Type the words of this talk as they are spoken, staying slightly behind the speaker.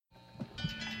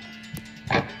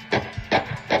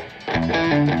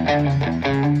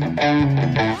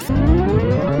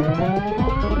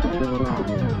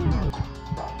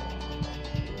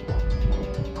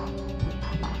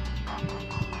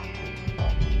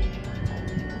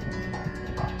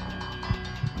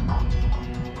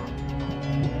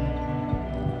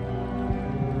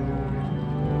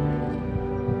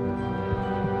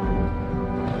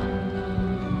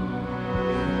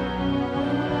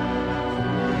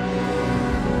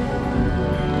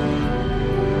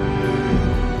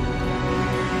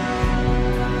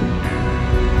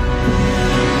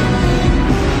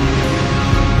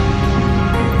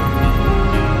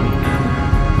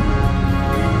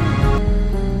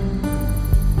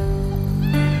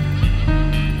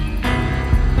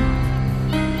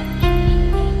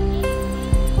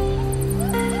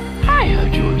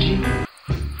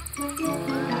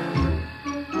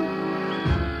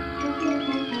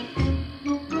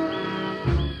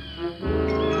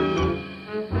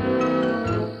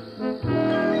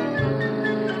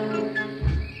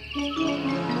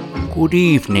Good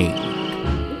evening.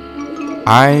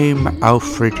 I'm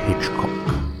Alfred Hitchcock.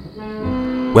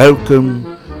 Welcome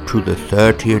to the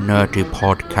 30 and Nerdy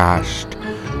Podcast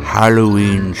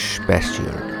Halloween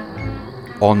Special.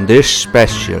 On this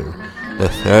special, the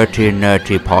 30 and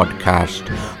Nerdy Podcast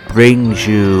brings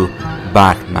you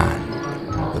Batman,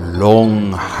 The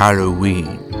Long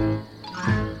Halloween,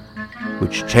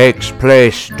 which takes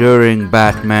place during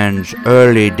Batman's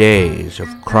early days of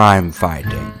crime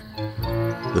fighting.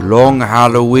 The Long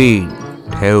Halloween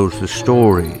tells the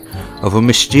story of a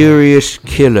mysterious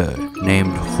killer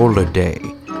named Holiday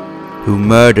who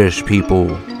murders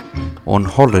people on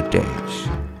holidays,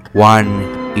 one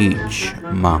each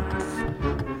month.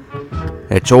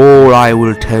 That's all I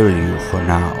will tell you for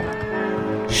now.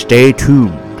 Stay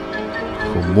tuned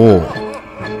for more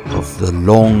of The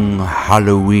Long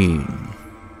Halloween.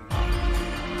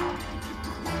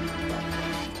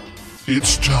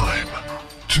 It's time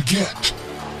to get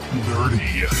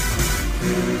nerdy.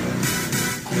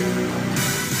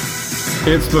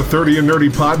 It's the 30 and Nerdy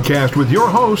Podcast with your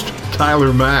host,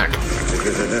 Tyler Mack.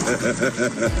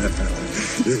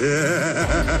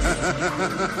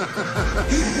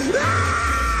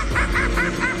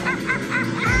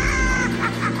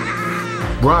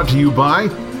 Brought to you by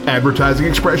Advertising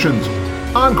Expressions,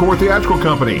 Encore Theatrical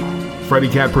Company, Freddy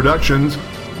Cat Productions,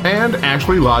 and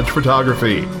Ashley Lodge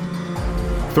Photography.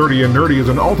 30 and Nerdy is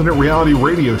an alternate reality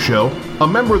radio show, a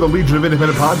member of the Legion of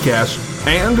Independent Podcasts,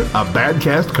 and a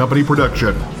Badcast Company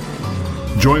production.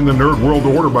 Join the Nerd World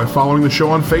Order by following the show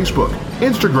on Facebook,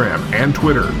 Instagram, and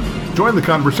Twitter. Join the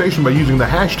conversation by using the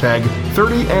hashtag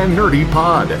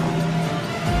 30andNerdyPod.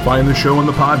 Find the show in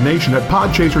the Pod Nation at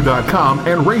podchaser.com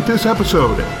and rate this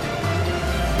episode.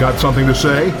 Got something to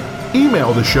say?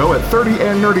 Email the show at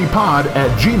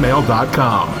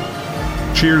 30andnerdypod@gmail.com.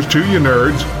 Cheers to you,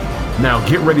 nerds. Now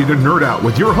get ready to nerd out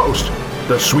with your host,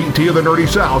 the sweet tea of the nerdy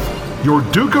South, your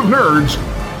Duke of Nerds,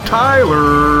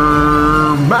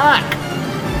 Tyler Mack.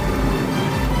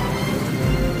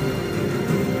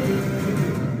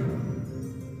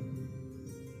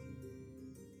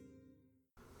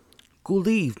 Good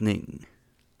evening.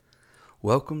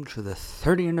 Welcome to the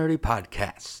 30 and Nerdy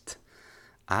Podcast.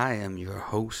 I am your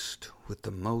host with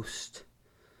the most,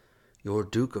 your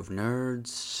Duke of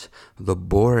Nerds, the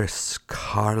Boris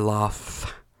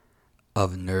Karloff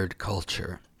of nerd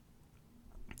culture,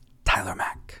 Tyler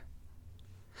Mack.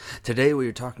 Today we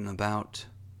are talking about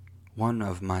one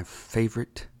of my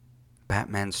favorite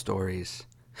Batman stories.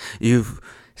 You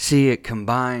see, it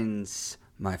combines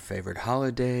my favorite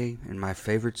holiday and my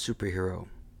favorite superhero.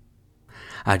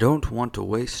 I don't want to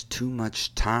waste too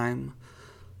much time,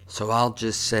 so I'll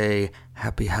just say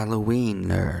Happy Halloween,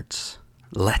 nerds.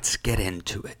 Let's get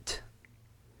into it.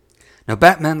 Now,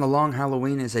 Batman The Long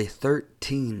Halloween is a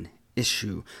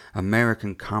 13-issue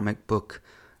American comic book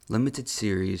limited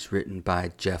series written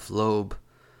by Jeff Loeb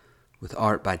with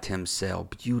art by Tim Sale.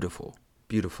 Beautiful,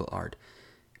 beautiful art.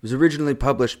 It was originally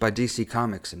published by DC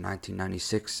Comics in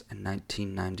 1996 and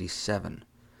 1997.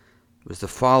 It was the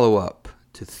follow-up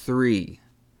to 3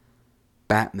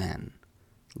 Batman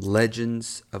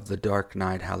Legends of the Dark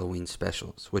Knight Halloween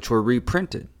specials, which were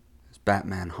reprinted as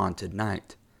Batman Haunted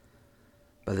Night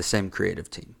by the same creative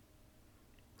team.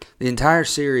 The entire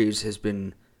series has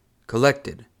been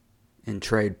collected in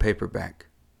trade paperback,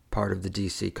 part of the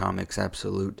DC Comics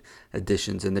Absolute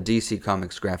Editions and the DC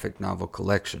Comics graphic novel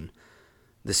collection.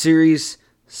 The series'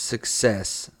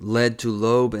 success led to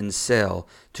Loeb and Sale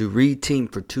to re-team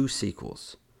for 2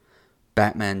 sequels,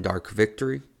 Batman Dark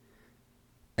Victory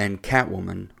and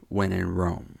Catwoman When in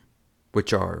Rome,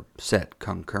 which are set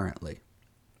concurrently.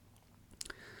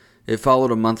 It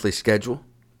followed a monthly schedule,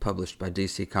 published by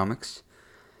DC Comics.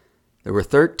 There were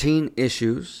 13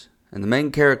 issues, and the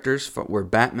main characters were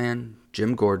Batman,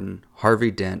 Jim Gordon,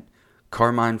 Harvey Dent,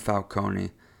 Carmine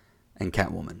Falcone, and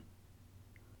Catwoman.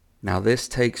 Now, this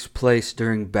takes place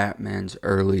during Batman's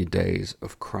early days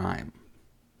of crime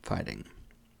fighting.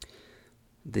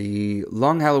 The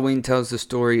Long Halloween tells the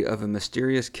story of a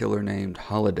mysterious killer named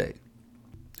Holiday,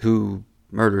 who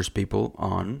murders people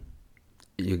on,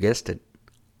 you guessed it,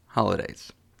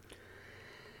 holidays.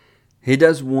 He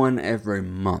does one every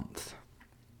month.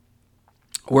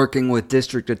 Working with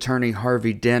District Attorney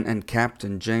Harvey Dent and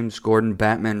Captain James Gordon,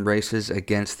 Batman races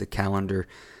against the calendar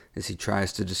as he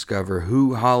tries to discover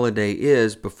who Holiday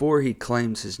is before he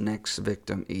claims his next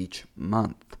victim each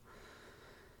month,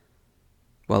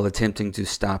 while attempting to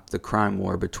stop the crime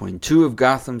war between two of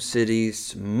Gotham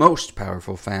City's most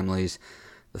powerful families,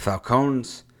 the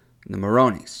Falcones and the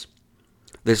Maronis.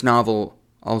 This novel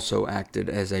also acted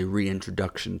as a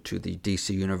reintroduction to the DC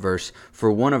Universe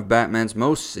for one of Batman's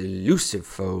most elusive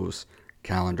foes,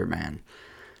 Calendar Man,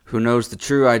 who knows the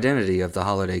true identity of the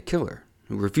Holiday Killer,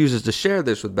 who refuses to share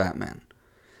this with Batman.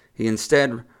 He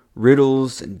instead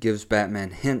riddles and gives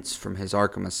Batman hints from his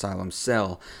Arkham Asylum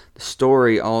cell. The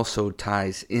story also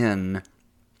ties in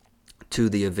to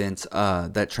the events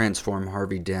that transform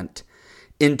Harvey Dent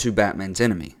into Batman's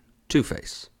enemy,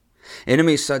 Two-Face.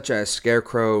 Enemies such as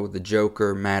Scarecrow, the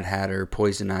Joker, Mad Hatter,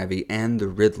 Poison Ivy, and the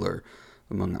Riddler,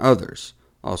 among others,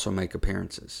 also make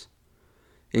appearances.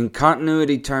 In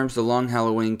continuity terms, The Long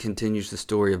Halloween continues the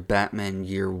story of Batman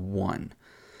Year One.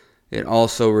 It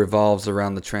also revolves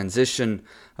around the transition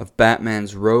of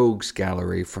Batman's rogues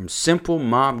gallery from simple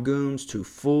mob goons to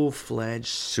full-fledged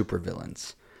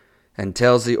supervillains, and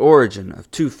tells the origin of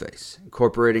Two-Face,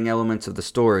 incorporating elements of the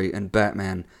story in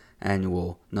Batman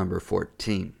Annual number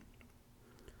 14.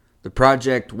 The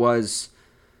project was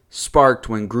sparked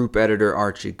when group editor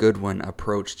Archie Goodwin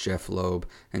approached Jeff Loeb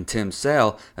and Tim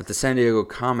Sale at the San Diego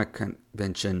Comic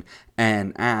Convention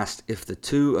and asked if the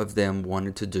two of them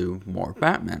wanted to do more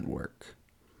Batman work.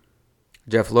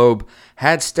 Jeff Loeb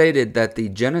had stated that the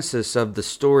genesis of the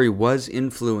story was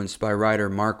influenced by writer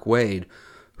Mark Waid,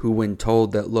 who, when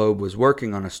told that Loeb was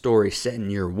working on a story set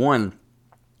in Year One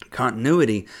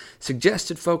continuity,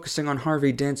 suggested focusing on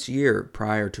Harvey Dent's year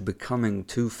prior to becoming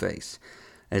Two-Face,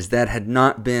 as that had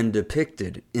not been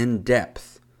depicted in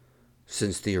depth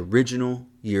since the original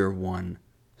Year One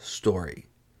story.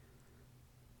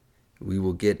 We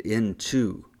will get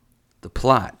into the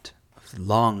plot of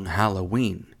Long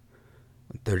Halloween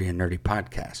when 30 and Nerdy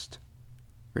Podcast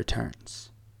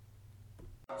returns.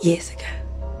 Years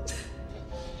ago,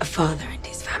 a father and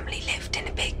his family lived in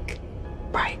a big,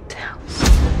 bright house.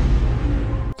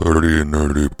 30 and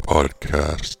Nerdy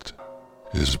Podcast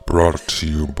is brought to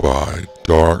you by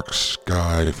Dark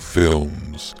Sky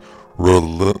Films'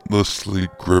 relentlessly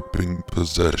gripping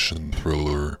possession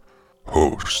thriller,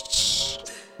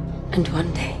 Hosts. And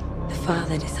one day, the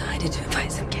father decided to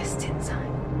invite some guests inside.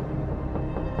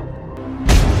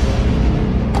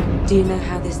 Do you know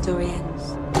how this story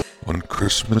ends? On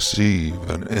Christmas Eve,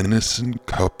 an innocent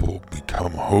couple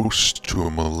become hosts to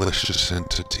a malicious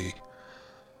entity.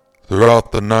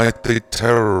 Throughout the night, they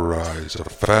terrorize a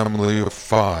family of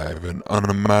 5 in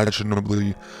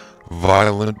unimaginably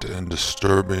violent and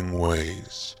disturbing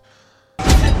ways.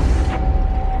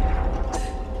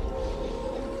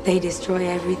 They destroy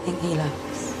everything he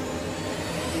loves.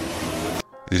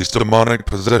 These demonic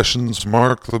possessions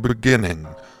mark the beginning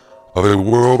of a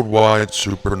worldwide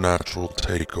supernatural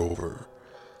takeover.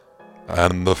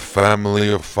 And the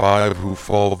family of 5 who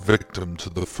fall victim to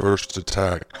the first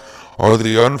attack are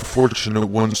the unfortunate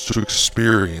ones to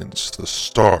experience the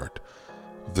start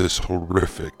of this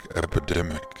horrific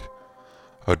epidemic.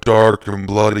 A dark and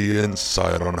bloody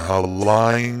insight on how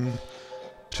lying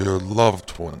to your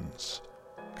loved ones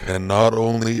can not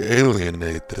only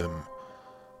alienate them,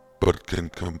 but can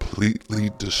completely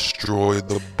destroy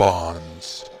the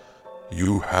bonds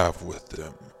you have with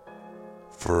them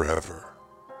forever.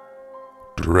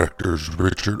 Directors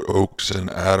Richard Oakes and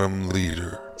Adam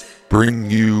Leader bring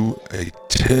you a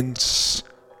tense,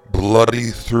 bloody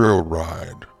thrill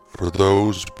ride for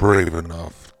those brave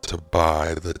enough to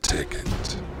buy the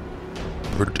ticket.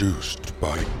 Produced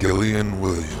by Gillian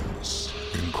Williams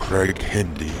and Craig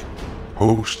Hendy,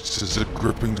 Hosts is a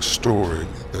gripping story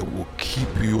that will keep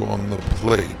you on the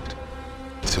plate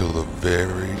till the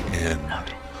very end,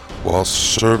 while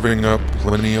serving up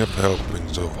plenty of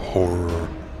helpings of horror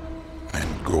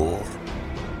and gore.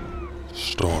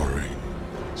 Starring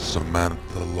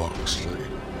Samantha Loxley,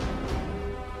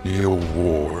 Neil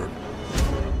Ward,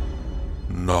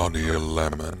 Nadia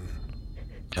Lemon,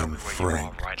 and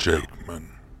Frank Jakeman.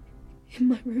 in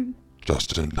my room.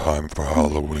 Just in time for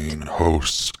Halloween,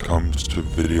 Hosts comes to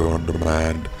video on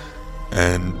demand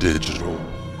and digital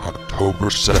October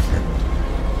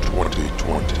 2nd,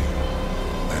 2020,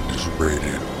 and is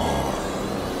rated R.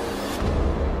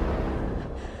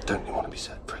 Don't you want to be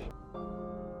set free?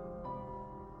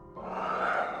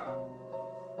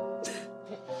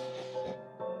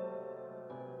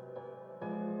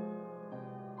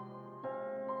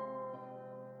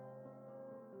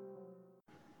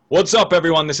 What's up,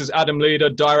 everyone? This is Adam Leader,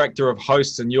 director of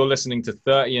Hosts, and you're listening to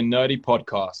 30 and Nerdy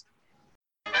Podcast.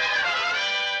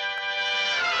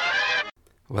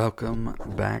 Welcome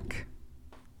back,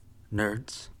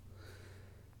 nerds.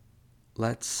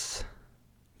 Let's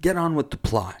get on with the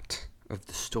plot of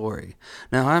the story.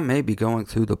 Now, I may be going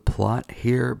through the plot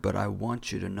here, but I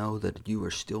want you to know that you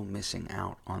are still missing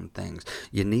out on things.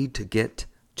 You need to get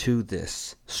to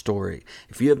this story.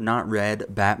 If you have not read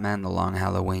Batman The Long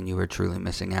Halloween, you are truly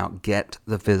missing out. Get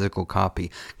the physical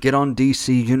copy. Get on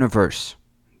DC Universe,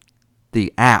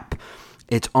 the app.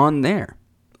 It's on there.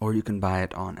 Or you can buy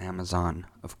it on Amazon,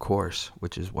 of course,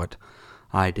 which is what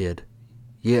I did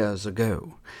years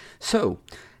ago. So,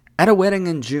 at a wedding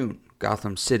in June,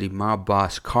 Gotham City mob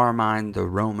boss Carmine the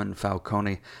Roman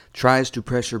Falcone tries to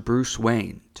pressure Bruce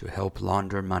Wayne to help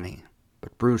launder money,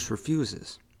 but Bruce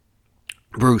refuses.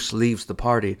 Bruce leaves the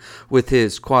party with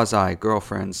his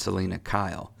quasi-girlfriend Selina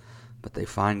Kyle, but they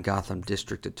find Gotham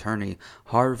District Attorney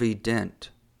Harvey Dent,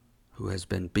 who has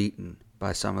been beaten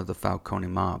by some of the Falcone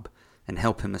mob, and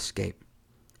help him escape.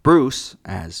 Bruce,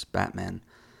 as Batman,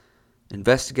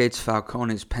 investigates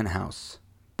Falcone's penthouse,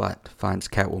 but finds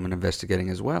Catwoman investigating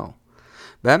as well.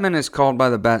 Batman is called by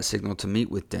the Bat Signal to meet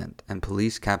with Dent and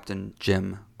Police Captain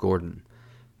Jim Gordon.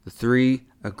 The three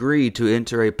agree to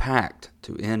enter a pact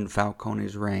to end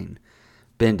Falcone's reign,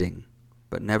 bending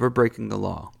but never breaking the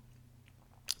law.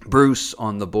 Bruce,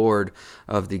 on the board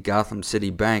of the Gotham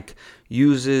City Bank,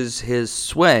 uses his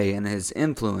sway and his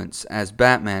influence as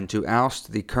Batman to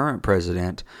oust the current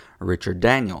president, Richard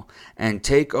Daniel, and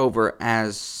take over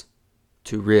as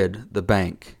to rid the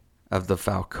bank of the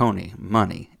Falcone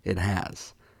money it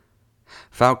has.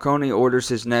 Falcone orders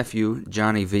his nephew,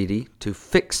 Johnny Vitti, to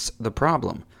fix the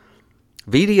problem.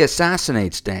 Vitti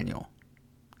assassinates Daniel.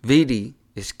 Vitti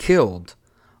is killed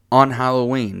on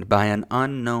Halloween by an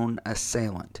unknown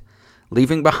assailant,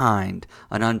 leaving behind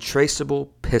an untraceable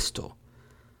pistol,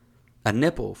 a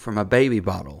nipple from a baby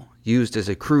bottle used as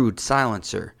a crude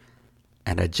silencer,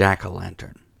 and a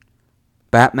jack-o'-lantern.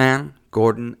 Batman,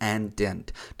 Gordon, and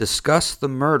Dent discuss the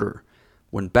murder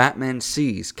when Batman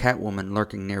sees Catwoman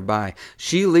lurking nearby.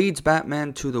 She leads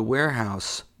Batman to the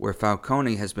warehouse where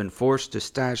Falcone has been forced to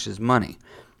stash his money,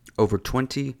 over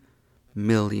 $20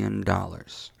 million.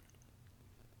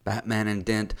 Batman and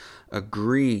Dent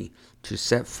agree to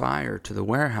set fire to the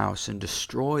warehouse and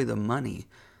destroy the money.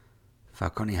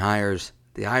 Falcone hires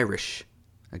the Irish,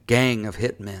 a gang of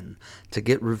hitmen, to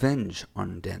get revenge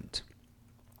on Dent,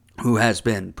 who has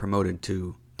been promoted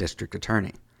to district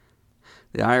attorney.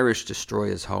 The Irish destroy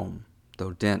his home,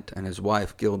 though Dent and his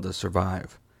wife Gilda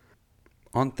survive.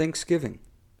 On Thanksgiving,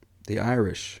 the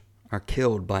Irish are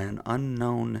killed by an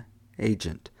unknown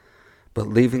agent, but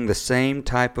leaving the same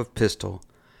type of pistol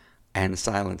and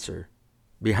silencer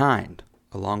behind,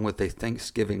 along with a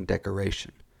Thanksgiving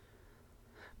decoration.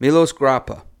 Milos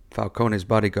Grappa, Falcone's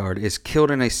bodyguard, is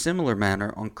killed in a similar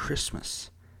manner on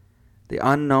Christmas. The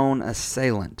unknown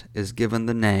assailant is given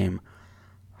the name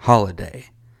Holiday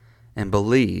and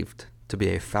believed to be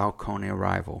a Falcone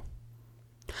rival.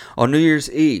 On New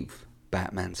Year's Eve,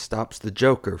 Batman stops the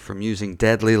Joker from using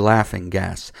deadly laughing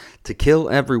gas to kill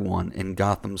everyone in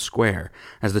Gotham Square,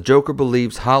 as the Joker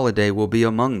believes Holiday will be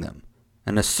among them,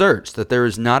 and asserts that there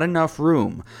is not enough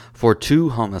room for two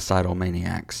homicidal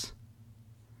maniacs.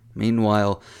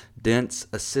 Meanwhile, Dent's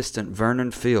assistant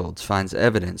Vernon Fields finds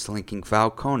evidence linking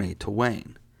Falcone to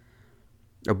Wayne.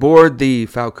 Aboard the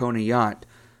Falcone yacht,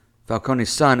 Falcone's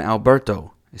son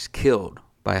Alberto is killed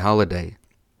by Holiday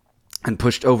and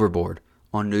pushed overboard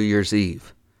on New Year's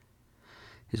Eve.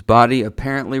 His body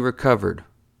apparently recovered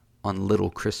on Little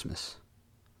Christmas.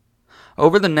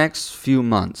 Over the next few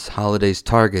months, Holiday's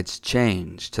targets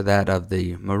changed to that of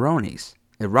the Maronis,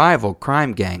 a rival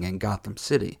crime gang in Gotham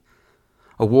City.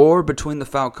 A war between the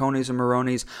Falcones and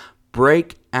Maronis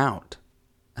break out,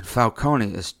 and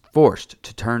Falcone is forced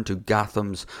to turn to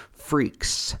Gotham's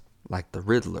freaks like the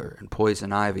Riddler and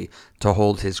Poison Ivy to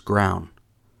hold his ground.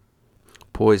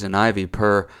 Poison Ivy,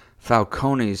 per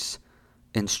Falcone's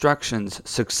instructions,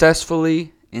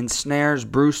 successfully ensnares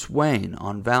Bruce Wayne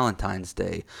on Valentine's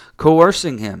Day,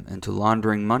 coercing him into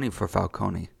laundering money for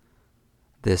Falcone.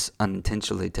 This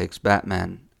unintentionally takes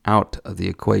Batman out of the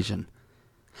equation,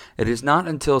 It is not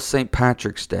until St.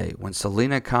 Patrick's Day when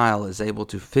Selina Kyle is able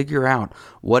to figure out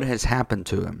what has happened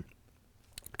to him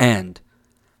and,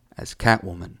 as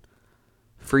Catwoman,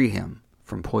 free him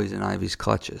from Poison Ivy's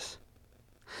clutches.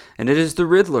 And it is the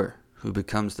Riddler who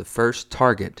becomes the first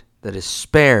target that is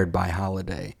spared by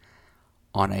Holiday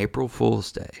on April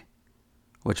Fool's Day,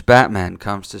 which Batman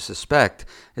comes to suspect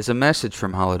is a message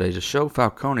from Holiday to show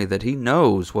Falcone that he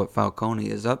knows what Falcone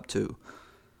is up to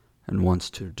and wants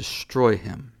to destroy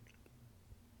him.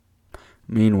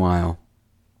 Meanwhile,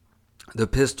 the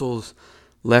pistols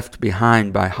left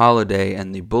behind by Holiday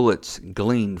and the bullets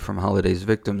gleaned from Holiday's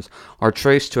victims are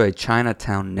traced to a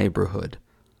Chinatown neighborhood,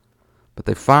 but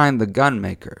they find the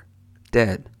gunmaker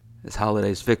dead as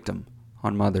Holiday's victim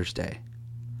on Mother's Day.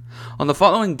 On the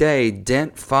following day,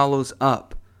 Dent follows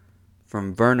up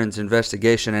from Vernon's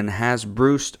investigation and has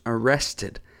Bruce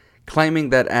arrested, claiming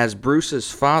that as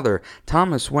Bruce's father,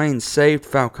 Thomas Wayne saved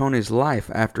Falcone's life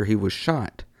after he was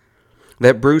shot,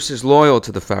 that Bruce is loyal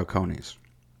to the Falcones.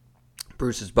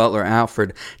 Bruce's butler,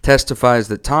 Alfred, testifies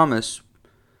that Thomas'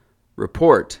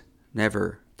 report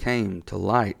never came to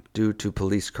light due to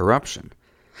police corruption,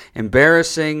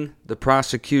 embarrassing the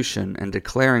prosecution and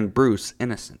declaring Bruce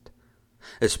innocent,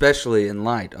 especially in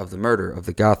light of the murder of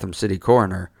the Gotham City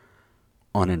coroner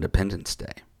on Independence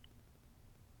Day.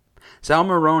 Sal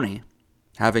Maroni,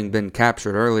 having been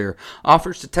captured earlier,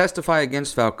 offers to testify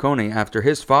against Falcone after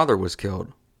his father was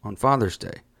killed on Father's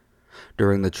Day.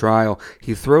 During the trial,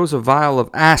 he throws a vial of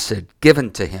acid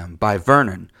given to him by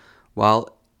Vernon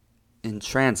while in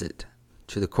transit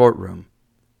to the courtroom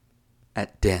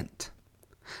at Dent,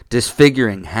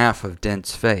 disfiguring half of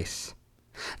Dent's face.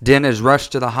 Dent is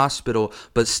rushed to the hospital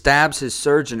but stabs his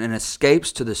surgeon and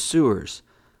escapes to the sewers,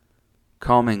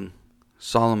 calming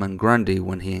Solomon Grundy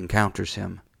when he encounters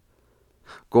him.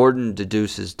 Gordon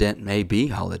deduces Dent may be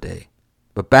Holiday,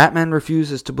 but Batman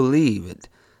refuses to believe it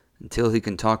until he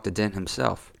can talk to Dent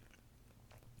himself.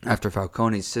 After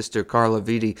Falcone's sister Carla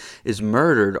Vitti is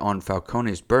murdered on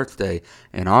Falcone's birthday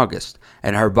in August,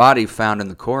 and her body found in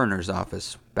the coroner's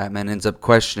office, Batman ends up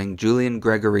questioning Julian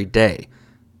Gregory Day,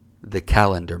 the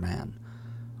Calendar Man,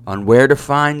 on where to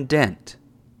find Dent.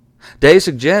 Day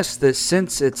suggests that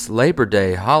since it's Labor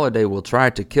Day, Holiday will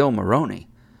try to kill Maroni.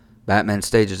 Batman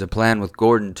stages a plan with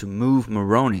Gordon to move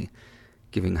Maroni,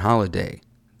 giving Holiday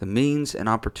the means and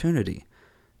opportunity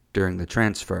during the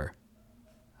transfer.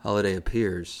 Holiday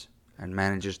appears and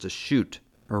manages to shoot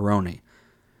Maroni,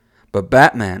 but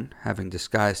Batman, having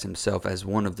disguised himself as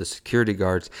one of the security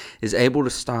guards, is able to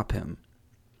stop him.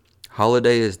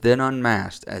 Holiday is then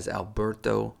unmasked as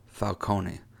Alberto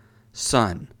Falcone,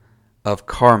 son of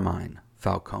Carmine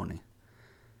Falcone.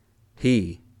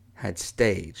 He had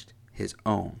staged his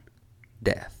own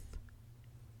death.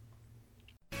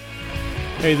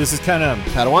 Hey, this is Ken M.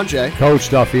 Padawan J.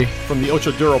 Coach Duffy. From the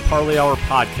Ocho Duro Parlay Hour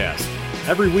podcast.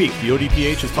 Every week, the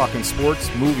ODPH is talking sports,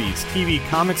 movies, TV,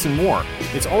 comics, and more.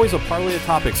 It's always a parlay of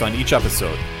topics on each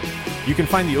episode. You can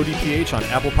find the ODPH on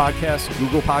Apple Podcasts,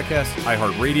 Google Podcasts,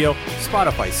 iHeartRadio,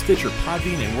 Spotify, Stitcher,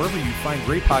 Podbean, and wherever you find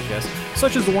great podcasts,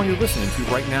 such as the one you're listening to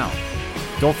right now.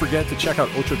 Don't forget to check out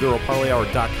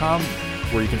OchoDuroParlayHour.com,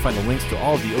 where you can find the links to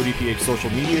all of the ODPH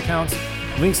social media accounts,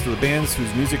 links to the bands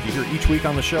whose music you hear each week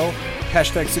on the show,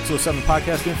 hashtag 607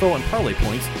 podcast info, and parlay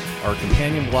points, our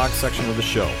companion blog section of the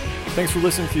show. Thanks for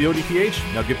listening to the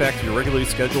ODPH. Now get back to your regularly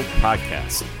scheduled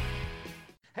podcast.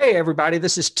 Hey, everybody,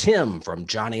 this is Tim from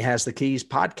Johnny Has the Keys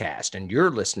podcast, and you're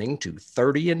listening to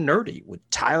 30 and Nerdy with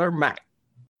Tyler Mack.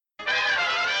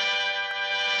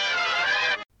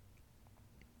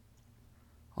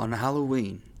 On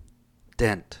Halloween,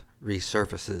 Dent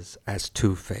resurfaces as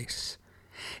Two-Face.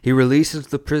 He releases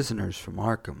the prisoners from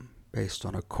Arkham based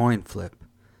on a coin flip,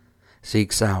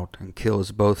 seeks out and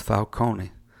kills both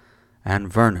Falcone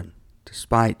and Vernon,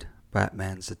 despite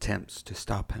Batman's attempts to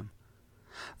stop him.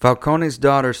 Falcone's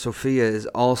daughter Sophia is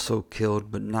also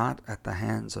killed, but not at the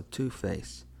hands of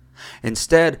Two-Face.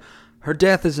 Instead, her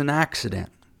death is an accident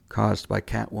caused by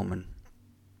Catwoman.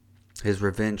 His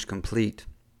revenge complete,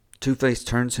 Two-Face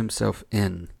turns himself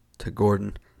in to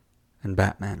Gordon and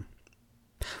Batman,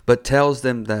 but tells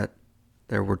them that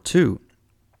there were two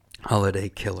Holiday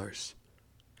killers.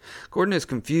 Gordon is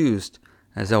confused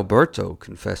as Alberto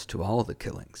confessed to all the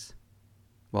killings.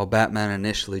 While Batman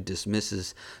initially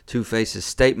dismisses Two-Face's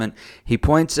statement, he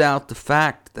points out the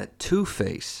fact that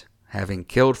Two-Face, having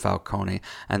killed Falcone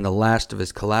and the last of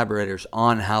his collaborators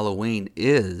on Halloween,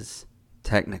 is,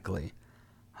 technically,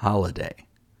 Holiday.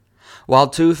 While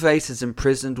Two-Face is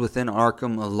imprisoned within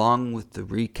Arkham along with the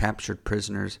recaptured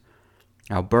prisoners,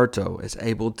 Alberto is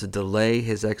able to delay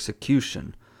his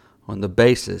execution on the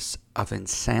basis of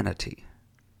insanity.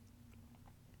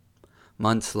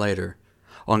 Months later,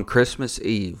 on Christmas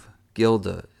Eve,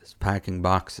 Gilda is packing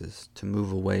boxes to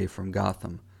move away from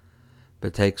Gotham,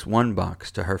 but takes one box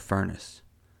to her furnace,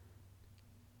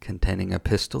 containing a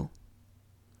pistol,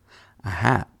 a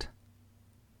hat,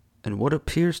 and what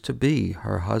appears to be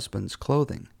her husband's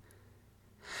clothing.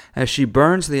 As she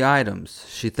burns the items,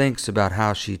 she thinks about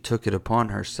how she took it upon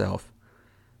herself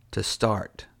to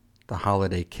start the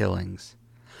holiday killings,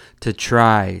 to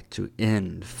try to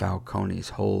end Falcone's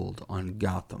hold on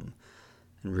Gotham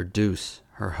and reduce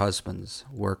her husband's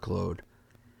workload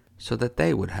so that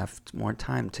they would have more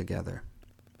time together.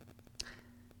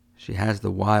 She has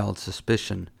the wild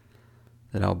suspicion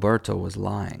that Alberto was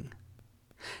lying,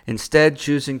 instead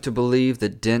choosing to believe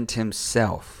that Dent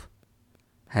himself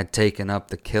had taken up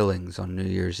the killings on New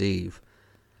Year's Eve,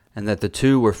 and that the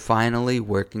two were finally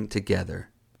working together,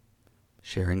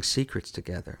 sharing secrets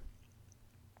together.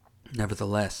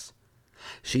 Nevertheless,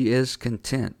 she is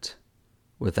content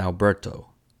with Alberto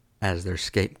as their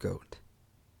scapegoat,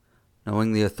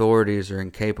 knowing the authorities are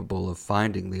incapable of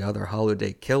finding the other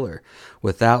holiday killer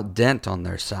without Dent on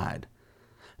their side,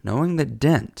 knowing that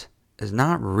Dent is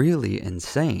not really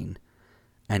insane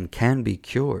and can be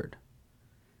cured.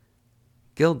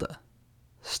 Gilda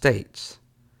states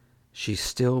she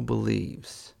still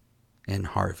believes in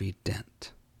Harvey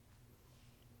Dent.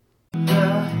 The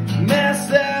mess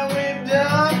that we've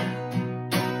done,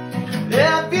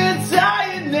 if you're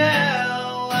tired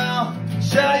now, I'll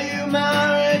show you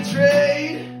my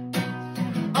retreat.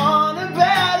 On a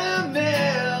bed of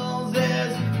nails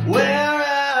is where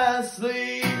I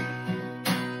sleep,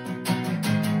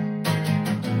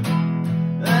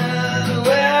 and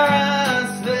where I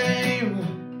sleep.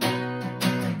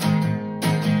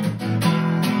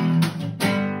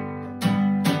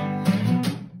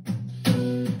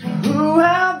 Who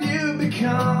have you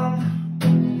become?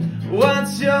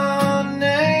 What's your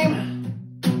name?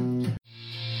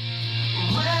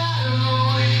 Where do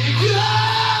we go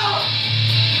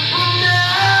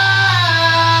now?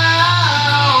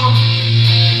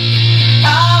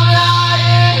 I'm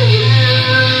lying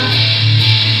here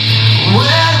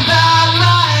without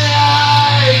my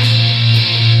eyes.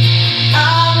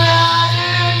 I'm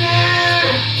lying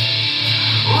here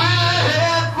with a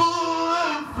head full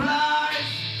of flies.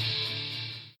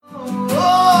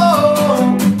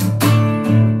 Oh,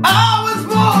 I was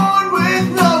born with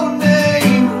no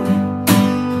name,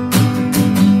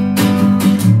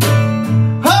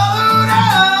 hollowed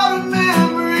out a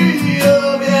memory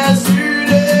of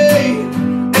yesterday,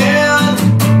 and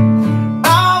I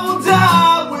will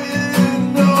die with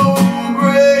no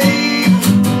grave.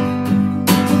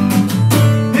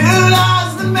 Here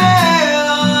lies the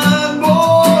man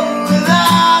born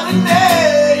without a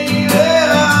name.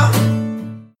 Yeah.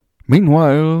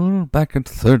 Meanwhile, back at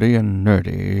 30 and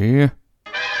Nerdy.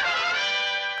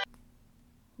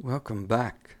 Welcome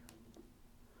back.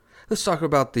 Let's talk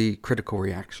about the critical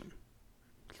reaction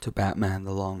to Batman: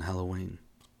 The Long Halloween.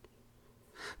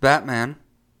 Batman: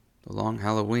 The Long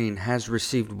Halloween has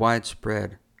received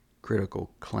widespread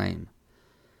critical acclaim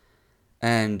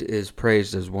and is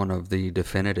praised as one of the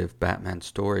definitive Batman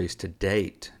stories to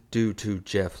date due to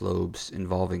Jeff Loeb's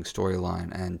involving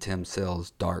storyline and Tim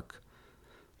Sale's dark,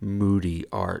 moody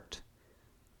art.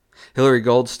 Hilary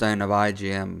Goldstein of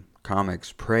IGN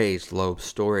Comics praised Loeb's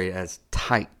story as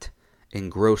tight,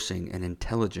 engrossing, and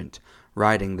intelligent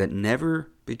writing that never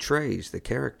betrays the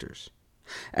characters,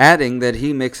 adding that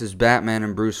he mixes Batman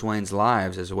and Bruce Wayne's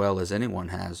lives as well as anyone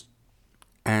has,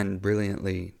 and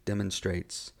brilliantly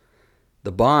demonstrates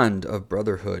the bond of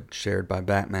brotherhood shared by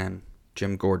Batman,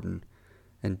 Jim Gordon,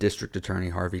 and District Attorney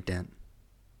Harvey Dent.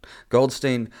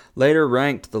 Goldstein later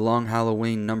ranked The Long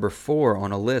Halloween number 4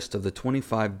 on a list of the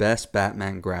 25 best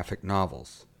Batman graphic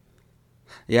novels.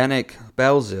 Yannick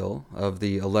Belzil of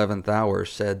the 11th Hour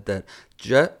said that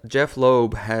Jeff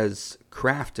Loeb has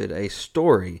crafted a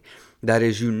story that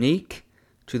is unique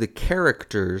to the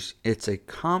characters. It's a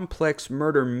complex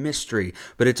murder mystery,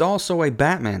 but it's also a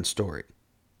Batman story,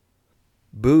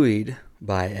 buoyed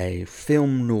by a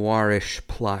film noirish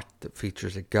plot that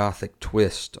features a gothic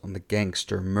twist on the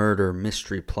gangster murder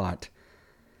mystery plot,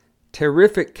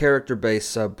 terrific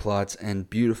character-based subplots, and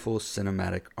beautiful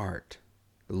cinematic art.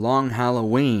 The Long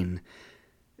Halloween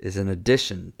is an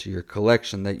addition to your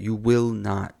collection that you will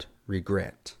not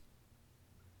regret.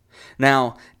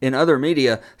 Now, in other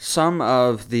media, some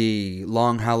of the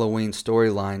Long Halloween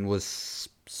storyline was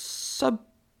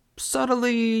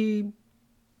subtly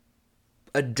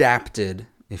adapted,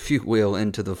 if you will,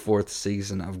 into the 4th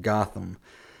season of Gotham,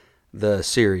 the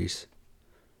series.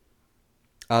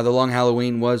 The Long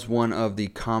Halloween was one of the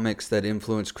comics that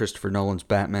influenced Christopher Nolan's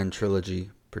Batman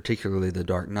trilogy, particularly The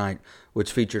Dark Knight,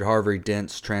 which featured Harvey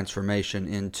Dent's transformation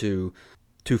into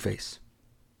Two-Face.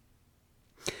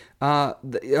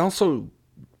 Also,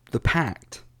 the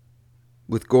pact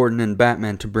with Gordon and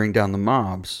Batman to bring down the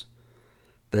mobs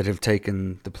that have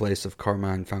taken the place of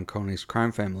Carmine Falcone's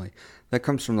crime family. That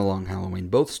comes from The Long Halloween.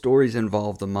 Both stories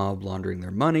involve the mob laundering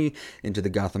their money into the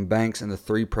Gotham banks, and the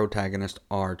three protagonists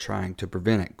are trying to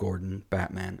prevent it: Gordon,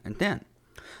 Batman, and Dent.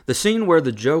 The scene where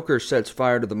the Joker sets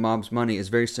fire to the mob's money is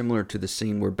very similar to the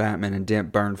scene where Batman and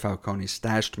Dent burn Falcone's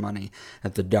stashed money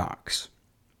at the docks.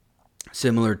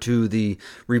 Similar to the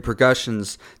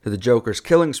repercussions to the Joker's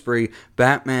killing spree,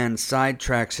 Batman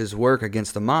sidetracks his work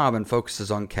against the mob and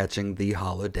focuses on catching the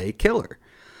Holiday Killer.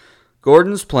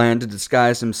 Gordon's plan to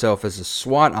disguise himself as a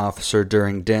SWAT officer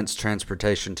during Dent's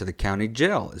transportation to the county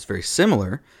jail is very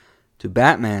similar to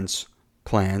Batman's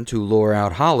plan to lure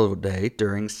out Holiday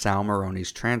during Sal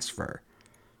Maroni's transfer.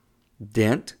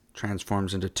 Dent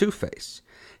transforms into Two-Face.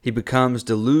 He becomes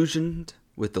delusioned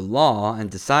with the law and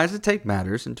decides to take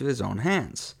matters into his own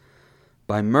hands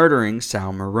by murdering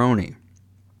Sal Maroni.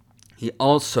 He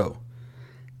also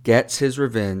gets his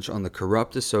revenge on the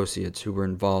corrupt associates who were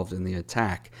involved in the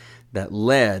attack that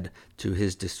led to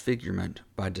his disfigurement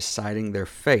by deciding their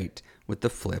fate with the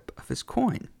flip of his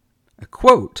coin. A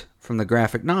quote from the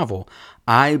graphic novel,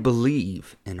 "I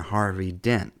believe in Harvey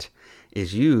Dent,"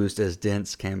 is used as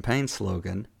Dent's campaign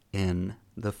slogan in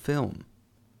the film.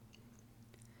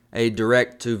 A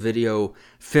direct-to-video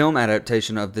film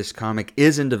adaptation of this comic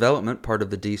is in development, part of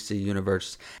the DC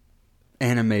Universe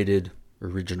animated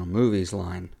original movies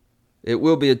line. It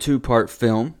will be a two-part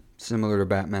film, similar to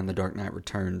Batman The Dark Knight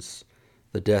Returns,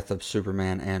 The Death of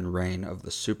Superman, and Reign of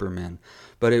the Supermen.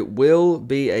 But it will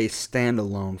be a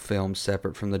standalone film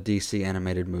separate from the DC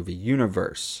animated movie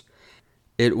universe.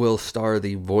 It will star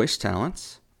the voice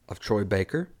talents of Troy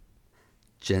Baker,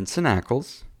 Jensen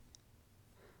Ackles,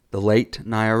 the late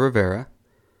Naya Rivera,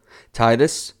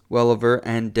 Titus Welliver,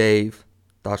 and Dave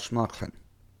Dastmalchian.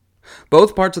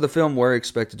 Both parts of the film were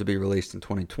expected to be released in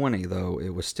 2020, though it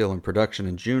was still in production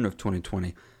in June of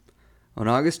 2020. On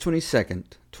August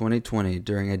 22nd, 2020,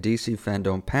 during a DC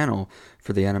Fandom panel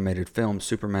for the animated film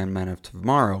Superman Man of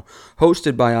Tomorrow,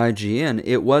 hosted by IGN,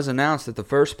 it was announced that the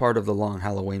first part of The Long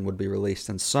Halloween would be released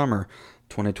in summer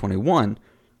 2021,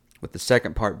 with the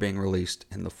second part being released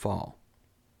in the fall.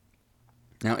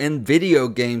 Now, in video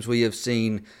games, we have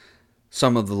seen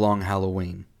some of the Long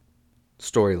Halloween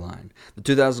storyline. The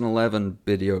 2011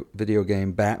 video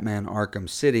game Batman Arkham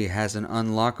City has an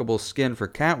unlockable skin for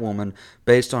Catwoman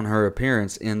based on her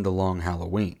appearance in The Long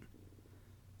Halloween.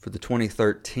 For the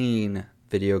 2013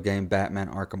 video game Batman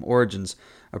Arkham Origins,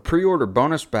 a pre-order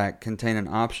bonus pack contained an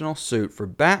optional suit for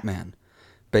Batman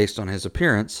based on his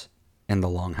appearance in The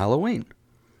Long Halloween.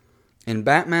 In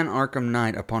Batman Arkham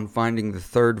Knight, upon finding the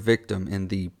third victim in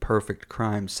the Perfect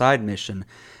Crime side mission,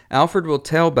 Alfred will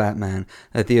tell Batman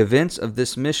that the events of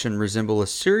this mission resemble a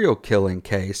serial killing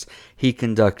case he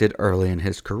conducted early in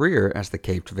his career as the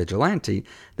Caped Vigilante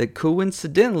that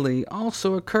coincidentally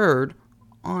also occurred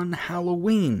on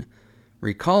Halloween,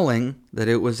 recalling that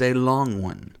it was a long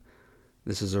one.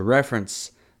 This is a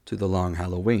reference to the Long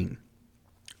Halloween.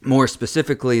 More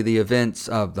specifically, the events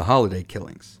of the holiday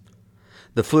killings.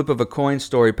 The Flip of a Coin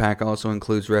story pack also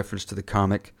includes reference to the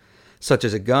comic, such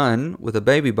as a gun with a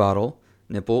baby bottle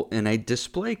nipple in a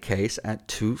display case at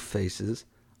Two-Face's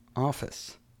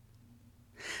office.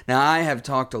 Now, I have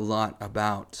talked a lot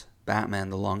about Batman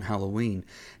The Long Halloween,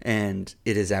 and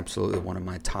it is absolutely one of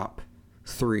my top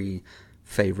 3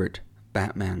 favorite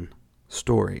Batman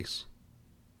stories.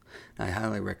 I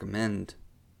highly recommend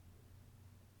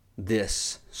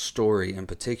this story in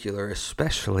particular,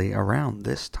 especially around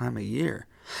this time of year.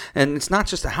 And it's not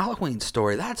just a Halloween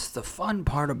story. That's the fun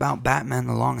part about Batman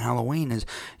The Long Halloween, is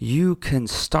you can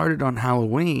start it on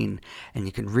Halloween and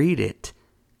you can read it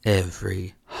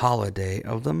every holiday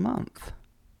of the month.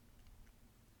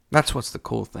 That's what's the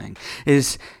cool thing,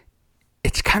 is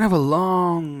it's kind of a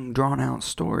long, drawn-out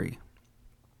story.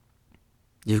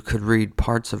 You could read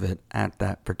parts of it at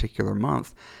that particular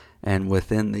month, and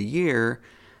within the year,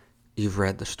 you've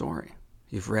read the story.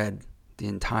 You've read the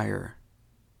entire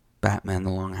Batman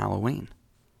The Long Halloween.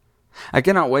 I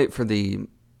cannot wait for the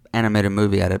animated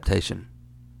movie adaptation.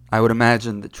 I would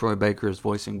imagine that Troy Baker is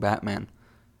voicing Batman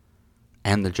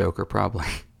and the Joker, probably.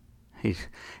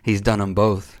 He's done them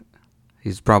both.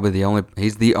 He's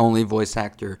the only voice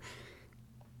actor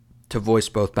to voice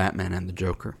both Batman and the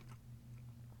Joker.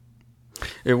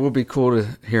 It will be cool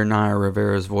to hear Naya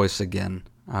Rivera's voice again.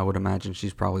 I would imagine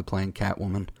she's probably playing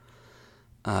Catwoman.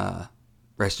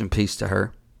 Rest in peace to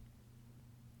her.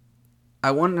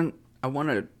 I want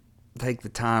to take the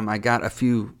time. I got a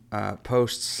few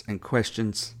posts and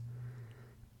questions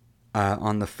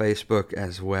on the Facebook,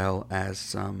 as well as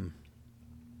some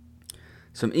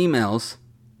emails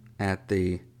at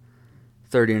the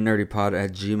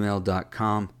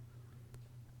 30andnerdypod@gmail.com.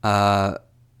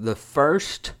 The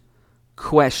first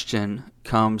question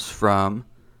comes from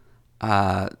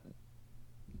Dr.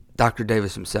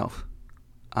 Davis himself.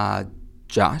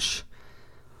 Josh,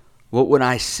 what would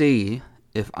I see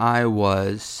if I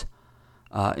was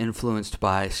influenced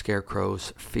by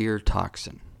Scarecrow's fear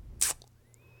toxin?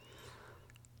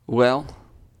 Well,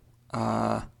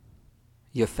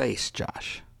 your face,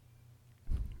 Josh.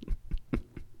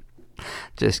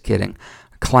 Just kidding.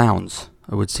 Clowns.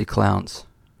 I would see clowns.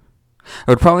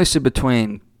 I would probably see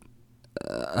between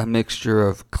a mixture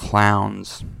of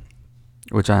clowns,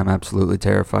 which I am absolutely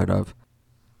terrified of,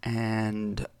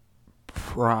 and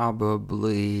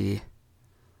probably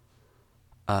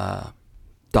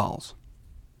dolls.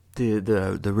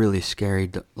 The really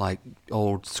scary, like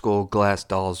old school glass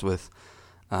dolls with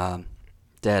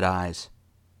dead eyes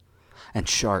and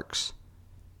sharks.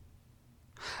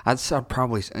 I'd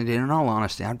probably, in all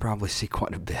honesty, I'd probably see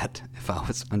quite a bit if I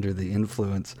was under the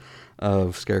influence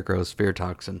of Scarecrow's fear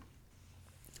toxin.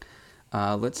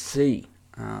 Let's see.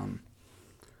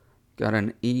 Got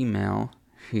an email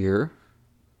here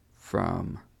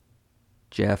from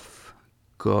Jeff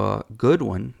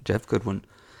Goodwin.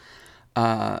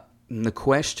 The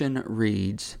question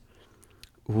reads,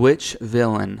 which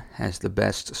villain has the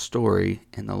best story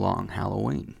in The Long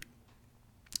Halloween?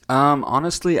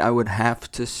 Honestly, I would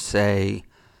have to say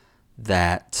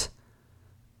that,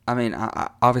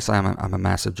 obviously I'm a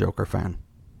massive Joker fan.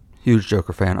 Huge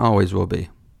Joker fan, always will be.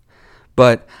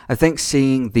 But I think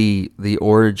seeing the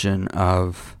origin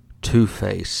of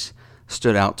Two-Face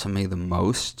stood out to me the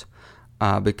most,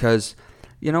 because,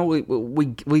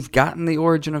 we've gotten the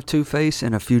origin of Two-Face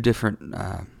in a few different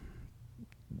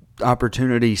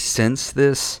opportunities since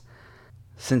this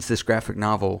graphic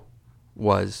novel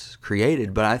was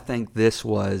created, but I think this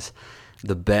was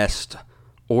the best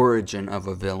origin of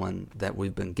a villain that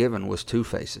we've been given, was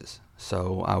Two-Face's.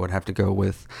 So I would have to go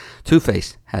with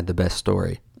Two-Face had the best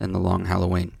story in The Long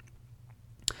Halloween.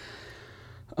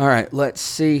 All right, let's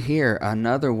see here.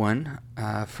 Another one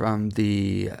from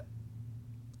the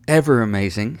ever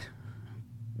amazing,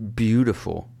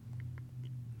 beautiful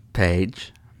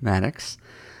Paige Maddox.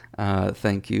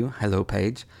 Thank you. Hello,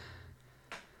 Paige.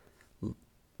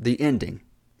 The ending.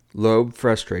 Loeb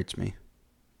frustrates me.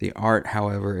 The art,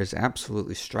 however, is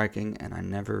absolutely striking, and I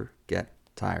never get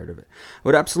tired of it. I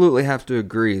would absolutely have to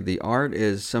agree. The art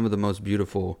is some of the most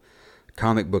beautiful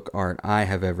comic book art I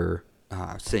have ever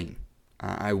seen.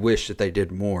 I wish that they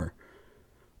did more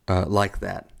like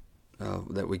that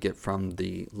we get from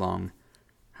The Long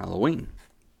Halloween.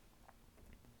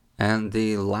 And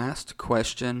the last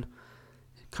question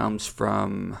comes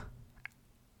from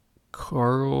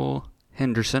Carl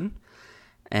Henderson,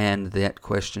 and that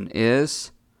question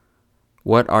is,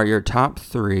 what are your top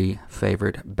 3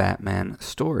 favorite Batman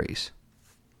stories?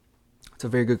 It's a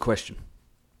very good question.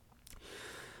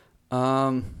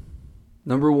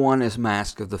 Number 1 is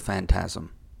Mask of the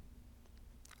Phantasm.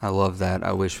 I love that.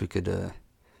 I wish we could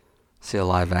see a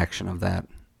live action of that.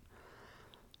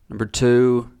 Number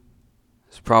 2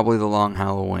 is probably The Long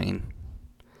Halloween.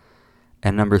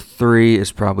 And number 3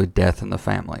 is probably Death in the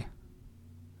Family.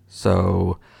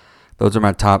 So those are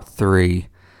my top 3.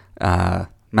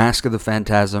 Mask of the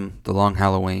Phantasm, The Long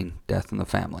Halloween, Death in the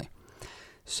Family.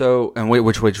 So, and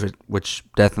which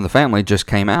Death in the Family just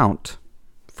came out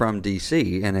from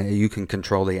DC, and you can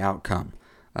control the outcome.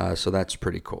 So that's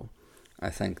pretty cool. I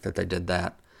think that they did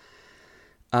that.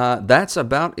 That's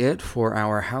about it for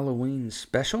our Halloween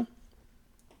special.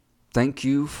 Thank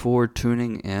you for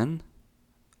tuning in.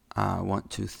 I want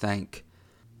to thank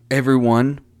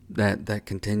everyone that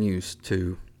continues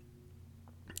to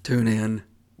tune in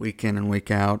week in and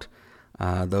week out.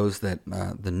 Those that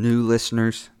the new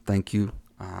listeners, thank you.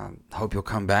 Hope you'll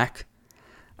come back.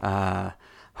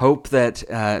 Hope that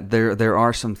there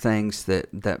are some things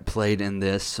that played in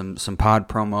this, some pod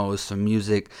promos, some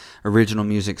music, original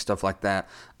music, stuff like that.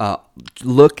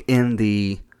 Look in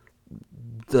the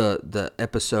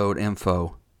episode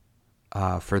info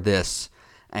for this,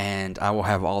 and I will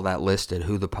have all that listed,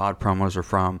 who the pod promos are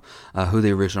from, who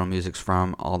the original music's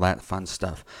from, all that fun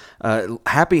stuff.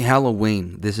 Happy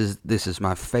Halloween. This is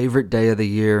my favorite day of the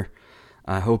year.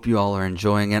 I hope you all are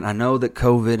enjoying it. I know that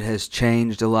COVID has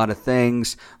changed a lot of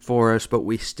things for us, but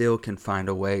we still can find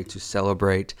a way to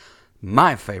celebrate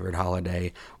my favorite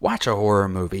holiday. Watch a horror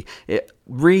movie.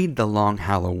 read The Long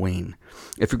Halloween.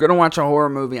 If you're going to watch a horror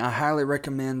movie, I highly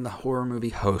recommend the horror movie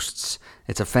Hosts.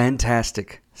 It's a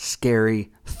fantastic,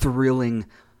 scary, thrilling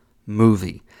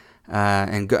movie.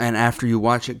 And after you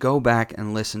watch it, go back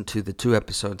and listen to the 2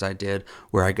 episodes I did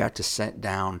where I got to sit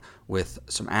down with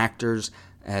some actors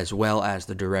as well as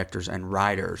the directors and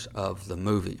writers of the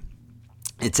movie.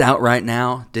 It's out right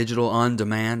now, digital on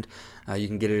demand. You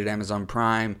can get it at Amazon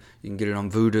Prime. You can get it on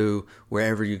Vudu,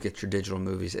 wherever you get your digital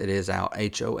movies. It is out.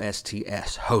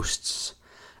 HOSTS, Hosts.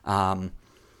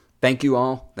 Thank you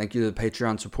all. Thank you to the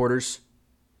Patreon supporters.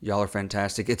 Y'all are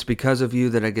fantastic. It's because of you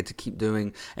that I get to keep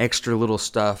doing extra little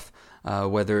stuff,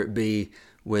 whether it be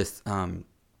with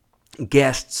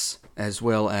guests as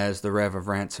well as the Rev of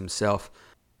Rants himself.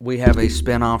 We have a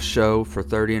spin-off show for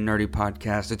 30 and Nerdy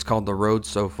Podcast. It's called The Road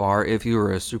So Far. If you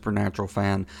are a Supernatural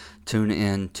fan, tune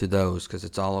in to those because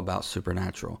it's all about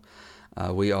Supernatural.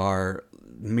 We are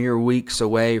mere weeks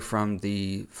away from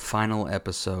the final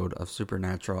episode of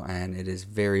Supernatural, and it is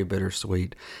very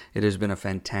bittersweet. It has been a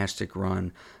fantastic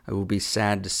run. I will be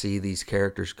sad to see these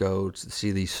characters go, to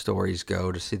see these stories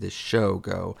go, to see this show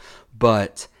go.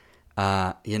 But,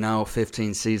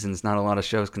 15 seasons, not a lot of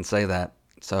shows can say that.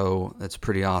 So that's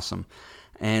pretty awesome.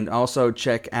 And also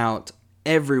check out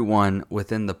everyone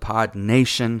within the Pod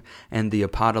Nation and the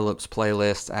Apocalypse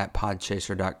playlist at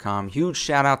podchaser.com. Huge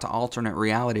shout out to Alternate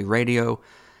Reality Radio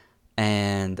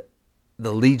and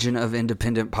the Legion of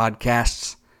Independent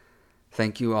Podcasts.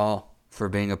 Thank you all for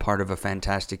being a part of a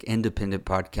fantastic independent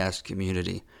podcast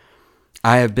community.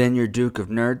 I have been your Duke of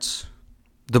Nerds,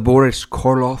 the Boris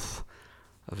Karloff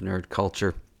of nerd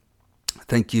culture.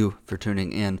 Thank you for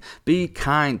tuning in. Be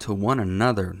kind to one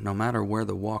another, no matter where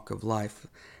the walk of life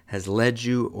has led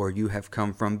you or you have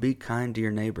come from. Be kind to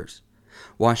your neighbors.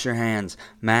 Wash your hands,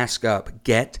 mask up,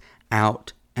 get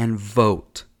out, and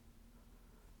vote.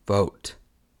 Vote.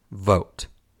 Vote.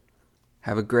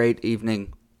 Have a great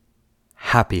evening.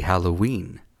 Happy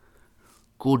Halloween.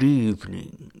 Good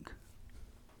evening.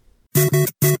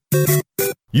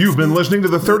 You've been listening to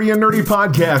the 30 and Nerdy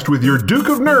Podcast with your Duke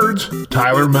of Nerds,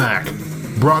 Tyler Mack.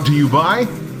 Brought to you by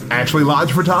Ashley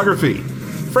Lodge Photography,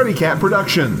 Freddy Cat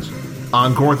Productions,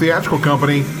 Encore Theatrical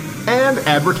Company, and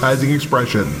Advertising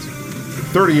Expressions.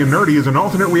 30 and Nerdy is an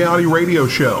alternate reality radio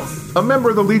show, a member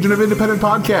of the Legion of Independent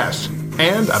Podcasts,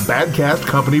 and a Badcast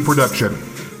Company production.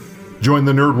 Join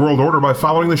the Nerd World Order by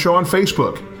following the show on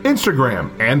Facebook,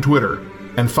 Instagram, and Twitter,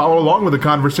 and follow along with the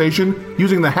conversation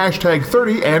using the hashtag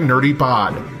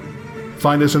 30andNerdyPod.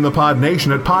 Find us in the Pod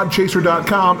Nation at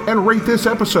podchaser.com and rate this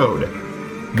episode.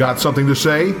 Got something to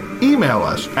say? Email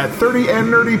us at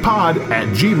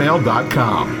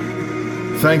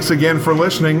 30andnerdypod@gmail.com. Thanks again for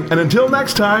listening, and until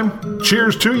next time,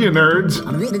 cheers to you, nerds.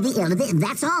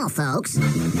 That's all, folks.